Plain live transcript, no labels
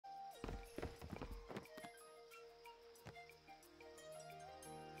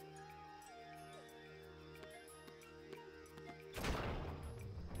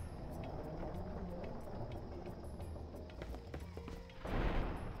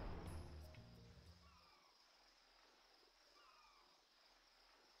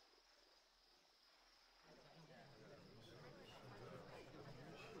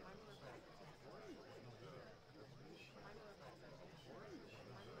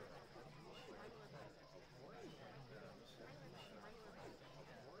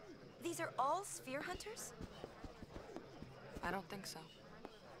These are all sphere hunters? I don't think so.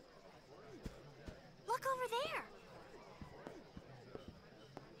 Look over there!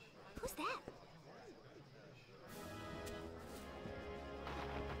 Who's that?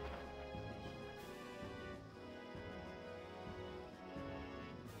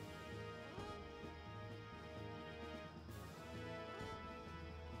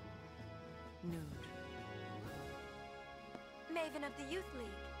 Nude. Maven of the Youth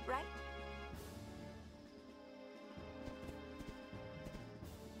League, right?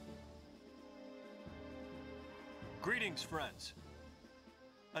 Greetings, friends.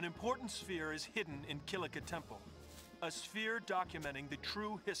 An important sphere is hidden in Kilika Temple. A sphere documenting the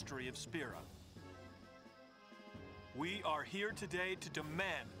true history of Spira. We are here today to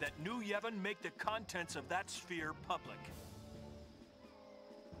demand that New Yevon make the contents of that sphere public.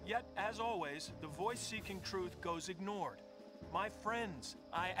 Yet, as always, the voice seeking truth goes ignored. My friends,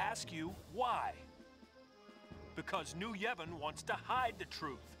 I ask you, why? Because New Yevon wants to hide the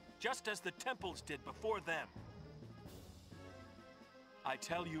truth, just as the temples did before them. I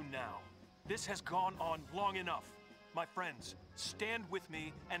tell you now, this has gone on long enough. My friends, stand with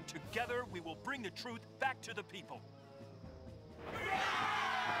me, and together we will bring the truth back to the people.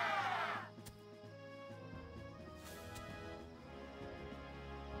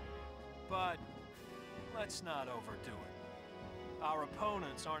 But let's not overdo it. Our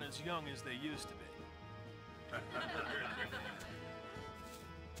opponents aren't as young as they used to be.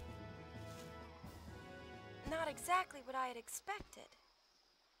 Not exactly what I had expected.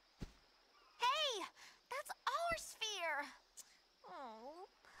 Hey! That's our sphere! Oh,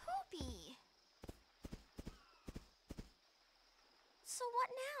 poopy. So what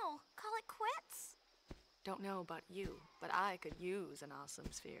now? Call it quits? Don't know about you, but I could use an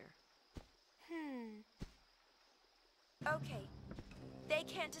awesome sphere. Okay. They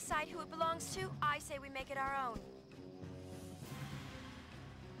can't decide who it belongs to. I say we make it our own.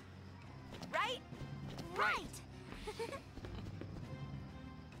 Right? Right!